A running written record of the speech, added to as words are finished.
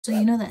So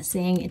you know that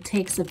saying, it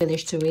takes a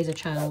village to raise a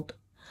child?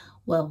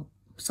 Well,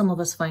 some of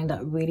us find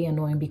that really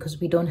annoying because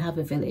we don't have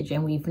a village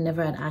and we've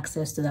never had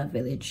access to that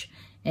village.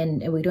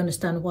 And we don't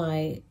understand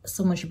why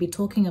someone should be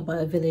talking about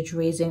a village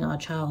raising our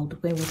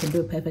child when we can do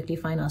it perfectly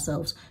fine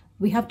ourselves.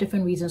 We have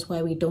different reasons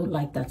why we don't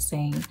like that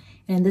saying.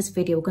 And in this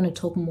video, we're going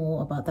to talk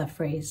more about that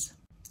phrase.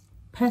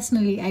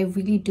 Personally, I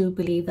really do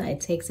believe that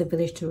it takes a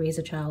village to raise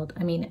a child.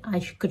 I mean,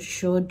 I could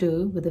sure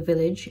do with a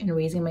village and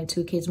raising my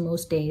 2 kids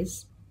most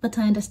days. But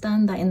I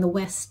understand that in the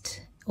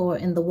West, or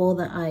in the world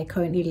that I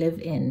currently live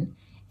in,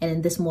 and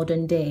in this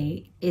modern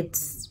day,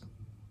 it's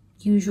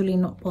usually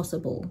not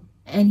possible.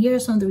 And here are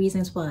some of the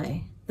reasons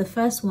why. The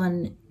first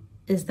one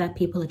is that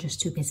people are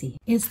just too busy.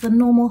 It's the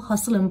normal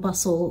hustle and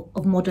bustle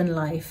of modern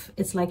life.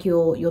 It's like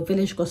your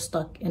village got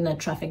stuck in a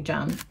traffic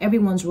jam.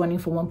 Everyone's running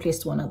from one place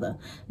to another.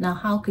 Now,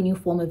 how can you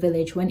form a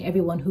village when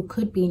everyone who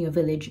could be in your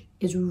village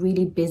is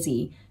really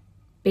busy,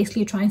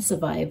 basically trying to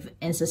survive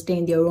and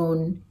sustain their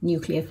own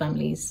nuclear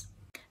families?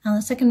 Now,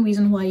 the second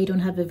reason why you don't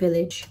have a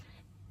village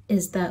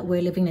is that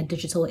we're living in a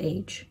digital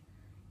age.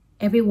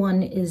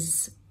 Everyone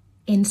is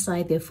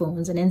inside their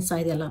phones and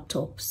inside their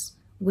laptops.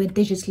 We're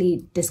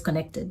digitally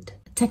disconnected.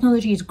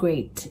 Technology is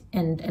great,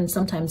 and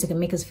sometimes it can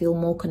make us feel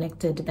more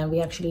connected than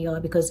we actually are,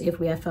 because if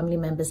we have family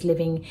members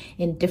living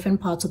in different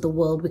parts of the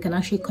world, we can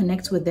actually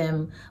connect with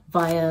them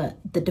via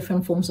the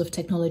different forms of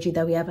technology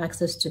that we have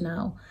access to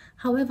now.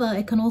 However,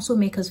 it can also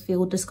make us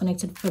feel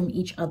disconnected from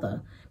each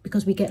other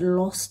because we get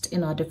lost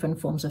in our different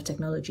forms of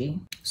technology.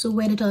 So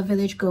where did our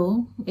village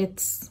go?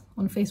 It's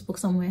on Facebook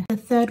somewhere. The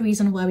third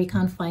reason why we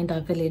can't find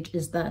our village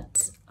is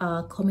that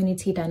our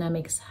community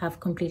dynamics have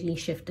completely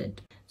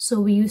shifted. So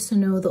we used to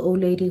know the old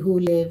lady who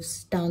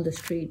lives down the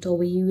street, or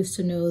we used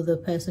to know the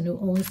person who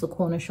owns the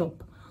corner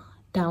shop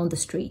down the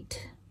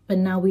street. But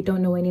now we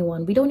don't know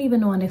anyone. We don't even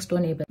know our next door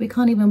neighbor. We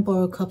can't even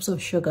borrow cups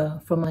of sugar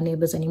from our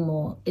neighbors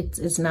anymore.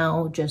 It's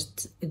now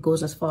just, it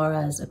goes as far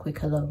as a quick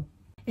hello.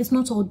 It's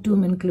not all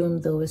doom and gloom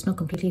though. It's not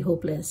completely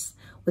hopeless.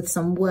 With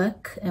some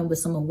work and with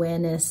some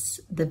awareness,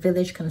 the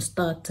village can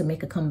start to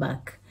make a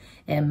comeback.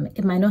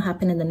 It might not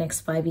happen in the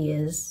next 5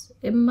 years.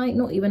 It might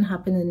not even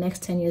happen in the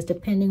next 10 years,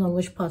 depending on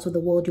which part of the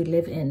world you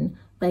live in,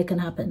 but it can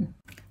happen.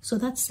 So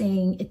that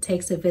saying, it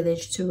takes a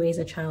village to raise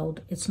a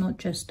child, it's not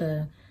just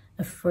a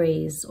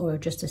phrase or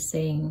just a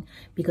saying,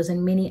 because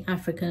in many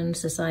African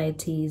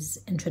societies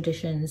and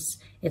traditions,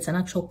 it's an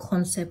actual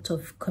concept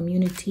of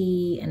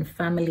community and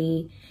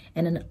family,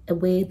 and a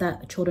way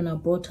that children are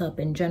brought up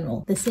in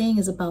general. The saying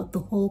is about the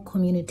whole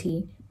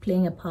community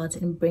playing a part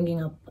in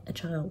bringing up a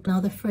child. Now,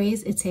 the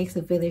phrase, it takes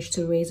a village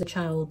to raise a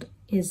child,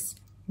 is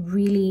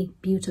really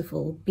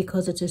beautiful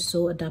because it is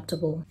so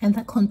adaptable. And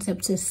that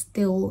concept is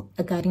still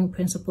a guiding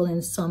principle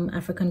in some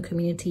African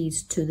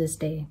communities to this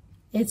day.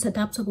 It's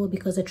adaptable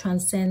because it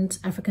transcends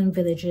African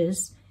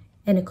villages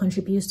and it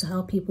contributes to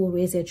how people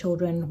raise their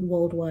children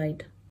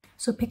worldwide.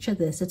 So picture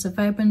this, it's a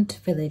vibrant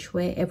village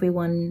where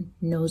everyone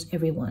knows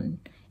everyone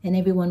and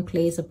everyone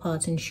plays a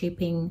part in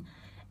shaping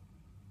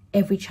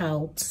every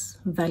child's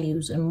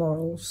values and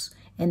morals,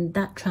 and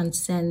that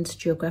transcends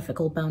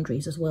geographical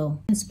boundaries as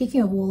well. And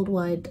speaking of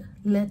worldwide,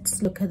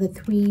 let's look at the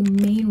 3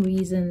 main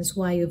reasons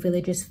why your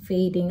village is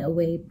fading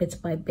away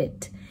bit by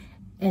bit.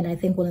 And I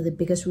think one of the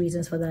biggest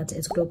reasons for that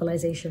is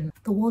globalization.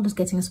 The world is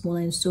getting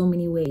smaller in so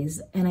many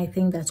ways, and I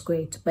think that's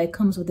great, but it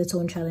comes with its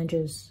own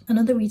challenges.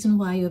 Another reason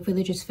why your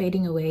village is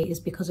fading away is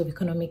because of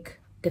economic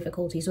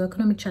difficulties or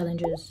economic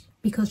challenges.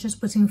 Because just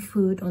putting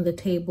food on the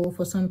table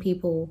for some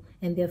people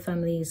and their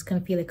families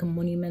can feel like a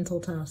monumental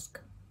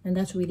task. And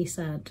that's really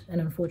sad and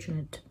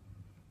unfortunate.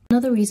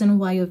 Another reason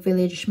why your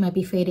village might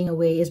be fading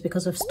away is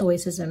because of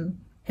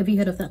stoicism. Have you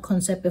heard of that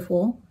concept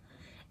before?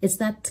 It's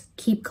that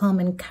keep calm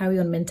and carry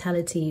on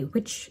mentality,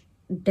 which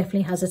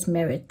definitely has its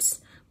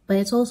merits, but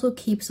it also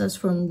keeps us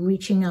from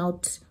reaching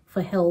out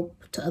for help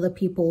to other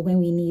people when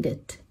we need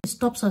it. It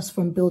stops us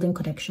from building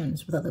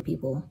connections with other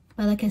people.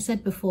 But like I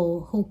said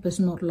before, hope is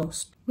not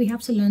lost. We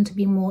have to learn to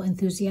be more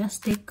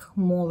enthusiastic,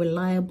 more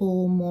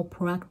reliable, more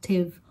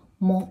proactive,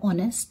 more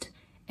honest,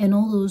 and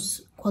all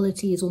those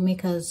qualities will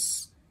make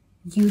us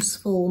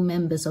useful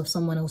members of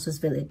someone else's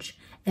village.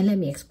 And let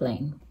me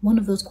explain. One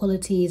of those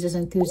qualities is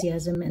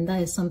enthusiasm, and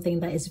that is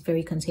something that is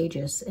very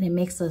contagious, and it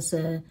makes us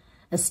a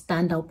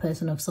standout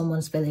person of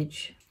someone's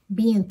village.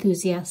 Being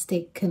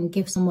enthusiastic can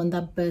give someone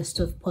that burst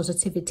of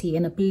positivity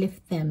and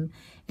uplift them.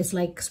 It's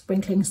like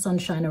sprinkling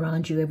sunshine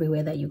around you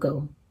everywhere that you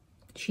go.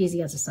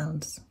 Cheesy as it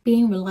sounds.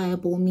 Being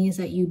reliable means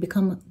that you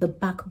become the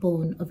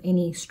backbone of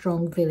any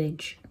strong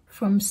village.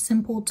 From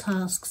simple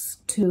tasks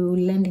to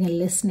lending a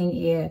listening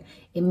ear,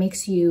 it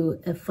makes you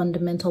a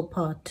fundamental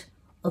part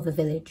of a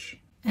village.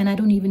 And I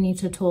don't even need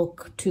to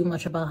talk too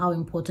much about how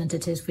important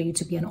it is for you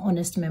to be an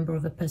honest member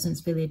of a person's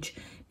village,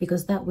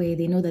 because that way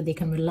they know that they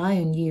can rely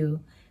on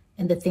you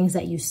and the things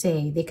that you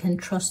say. They can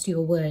trust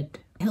your word.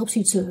 It helps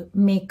you to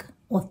make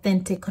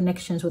authentic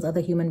connections with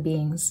other human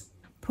beings.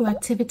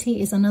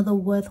 Proactivity is another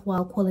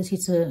worthwhile quality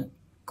to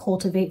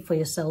cultivate for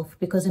yourself,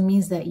 because it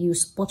means that you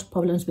spot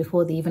problems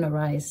before they even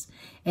arise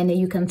and that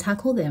you can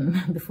tackle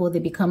them before they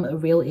become a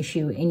real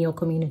issue in your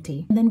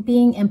community. And then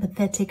being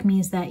empathetic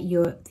means that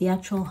you're the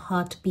actual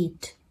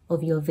heartbeat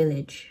of your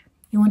village.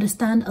 You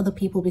understand other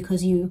people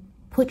because you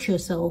put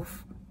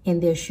yourself in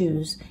their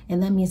shoes,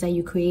 and that means that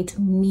you create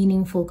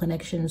meaningful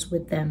connections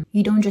with them.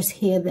 You don't just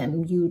hear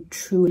them, you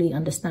truly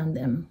understand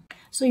them.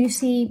 So you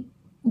see,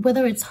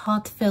 whether it's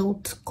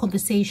heartfelt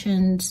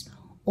conversations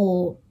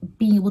or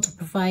being able to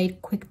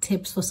provide quick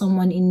tips for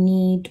someone in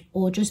need,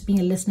 or just being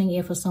a listening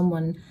ear for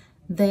someone,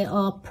 there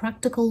are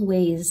practical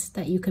ways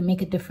that you can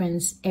make a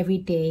difference every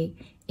day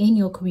in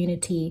your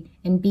community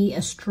and be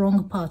a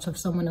strong part of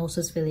someone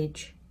else's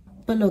village.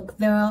 But look,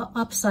 there are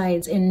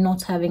upsides in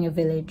not having a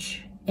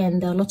village.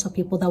 And there are lots of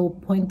people that will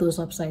point those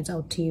upsides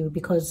out to you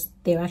because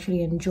they're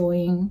actually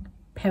enjoying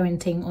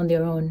parenting on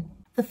their own.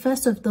 The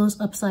first of those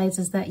upsides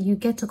is that you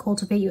get to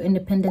cultivate your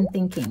independent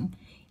thinking.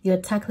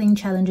 You're tackling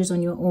challenges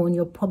on your own,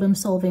 you're problem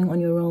solving on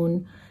your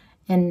own,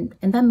 and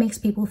that makes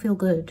people feel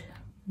good.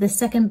 The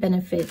second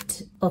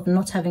benefit of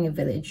not having a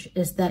village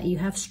is that you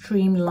have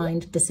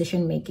streamlined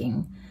decision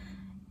making.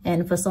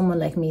 And for someone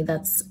like me,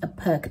 that's a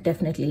perk,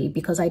 definitely,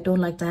 because I don't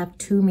like to have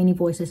too many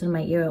voices in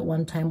my ear at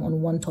one time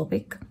on one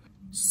topic.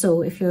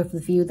 So if you're of the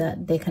view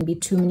that there can be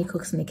too many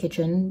cooks in the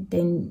kitchen,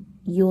 then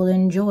you'll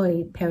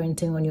enjoy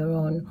parenting on your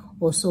own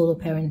or solo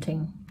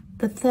parenting.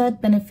 The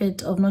third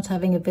benefit of not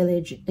having a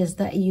village is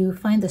that you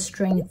find the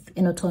strength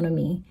in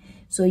autonomy.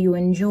 So you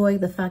enjoy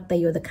the fact that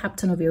you're the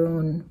captain of your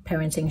own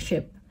parenting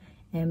ship.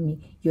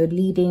 You're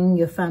leading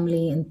your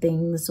family in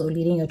things, or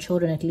leading your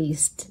children at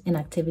least in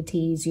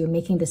activities. You're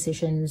making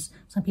decisions.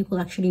 Some people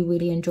actually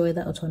really enjoy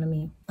that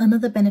autonomy.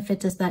 Another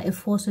benefit is that it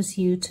forces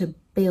you to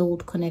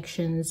build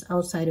connections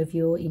outside of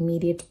your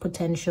immediate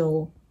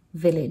potential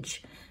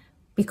village,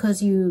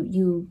 because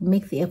you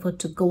make the effort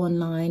to go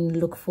online,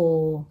 look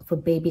for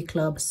baby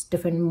clubs,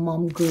 different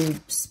mom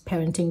groups,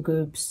 parenting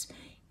groups,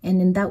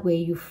 and in that way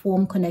you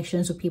form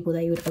connections with people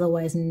that you would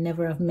otherwise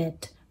never have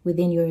met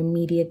within your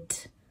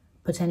immediate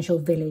potential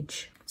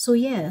village. So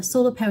yeah,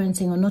 solo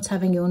parenting or not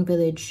having your own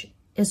village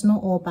is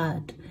not all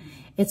bad.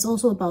 It's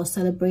also about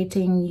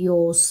celebrating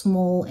your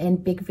small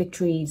and big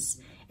victories.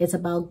 It's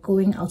about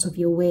going out of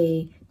your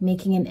way,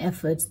 making an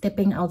effort,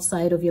 stepping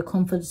outside of your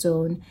comfort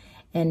zone,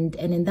 and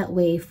in that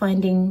way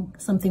finding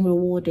something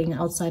rewarding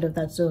outside of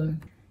that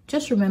zone.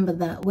 Just remember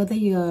that whether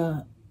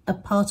you're a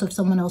part of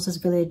someone else's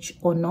village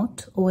or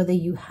not, or whether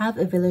you have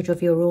a village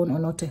of your own or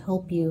not to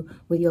help you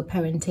with your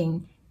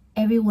parenting,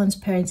 everyone's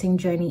parenting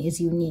journey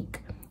is unique.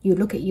 You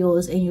look at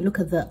yours and you look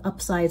at the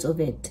upsides of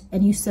it,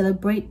 and you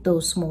celebrate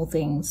those small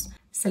things.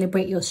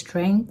 Celebrate your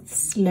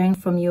strengths, learn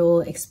from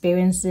your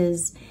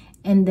experiences,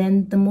 and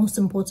then the most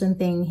important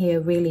thing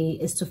here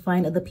really is to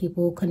find other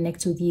people who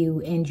connect with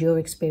you and your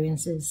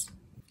experiences.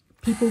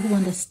 People who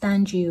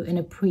understand you and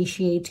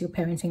appreciate your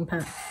parenting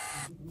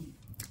path.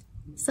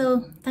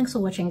 So thanks for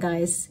watching,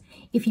 guys.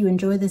 If you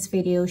enjoyed this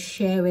video,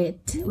 share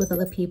it with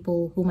other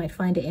people who might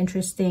find it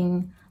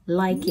interesting.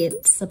 Like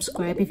it,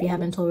 subscribe if you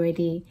haven't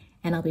already,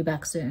 and I'll be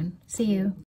back soon. See you.